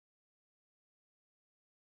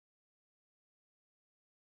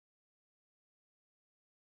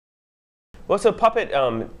Well, so Puppet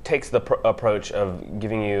takes the approach of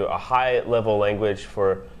giving you a high-level language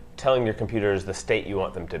for telling your computers the state you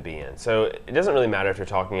want them to be in. So it doesn't really matter if you're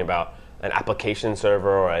talking about an application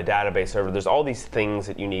server or a database server. There's all these things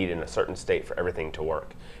that you need in a certain state for everything to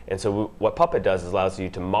work. And so what Puppet does is allows you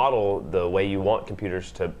to model the way you want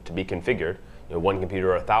computers to be configured, one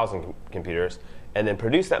computer or 1,000 computers, and then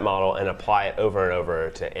produce that model and apply it over and over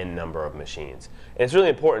to n number of machines. And it's really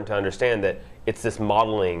important to understand that it's this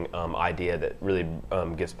modeling idea that really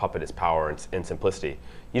gives Puppet its power and simplicity.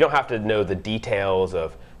 You don't have to know the details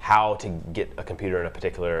of how to get a computer in a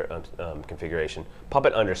particular configuration.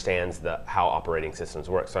 Puppet understands how operating systems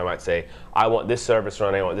work. So I might say, I want this service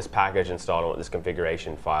running, I want this package installed, I want this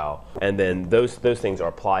configuration file. And then those things are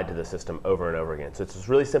applied to the system over and over again. So it's this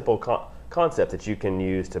really simple concept that you can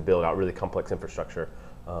use to build out really complex infrastructure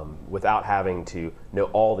without having to know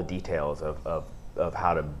all the details of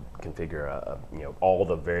how to configure all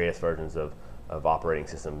the various versions of operating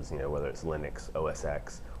systems, whether it's Linux, OS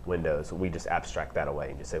X, Windows. We just abstract that away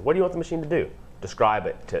and just say, what do you want the machine to do? Describe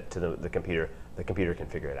it to the computer. The computer can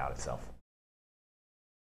figure it out itself.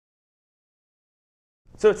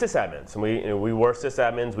 So it's sysadmins, and we were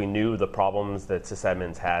sysadmins. We knew the problems that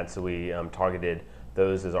sysadmins had, so we targeted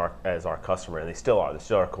those as our customer, and they still are. They're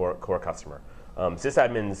still our core customer.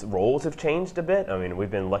 Sysadmins' roles have changed a bit. I mean,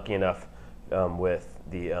 we've been lucky enough with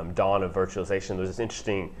the dawn of virtualization. There was this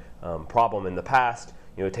interesting problem in the past.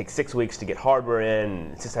 It takes 6 weeks to get hardware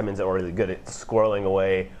in. Sysadmins are really good at squirreling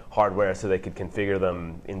away hardware so they could configure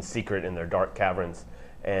them in secret in their dark caverns.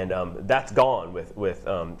 And that's gone with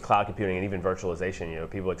cloud computing and even virtualization.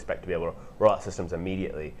 People expect to be able to roll out systems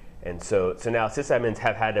immediately. And so now sysadmins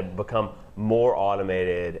have had to become more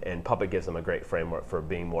automated, and Puppet gives them a great framework for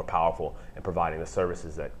being more powerful and providing the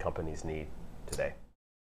services that companies need today.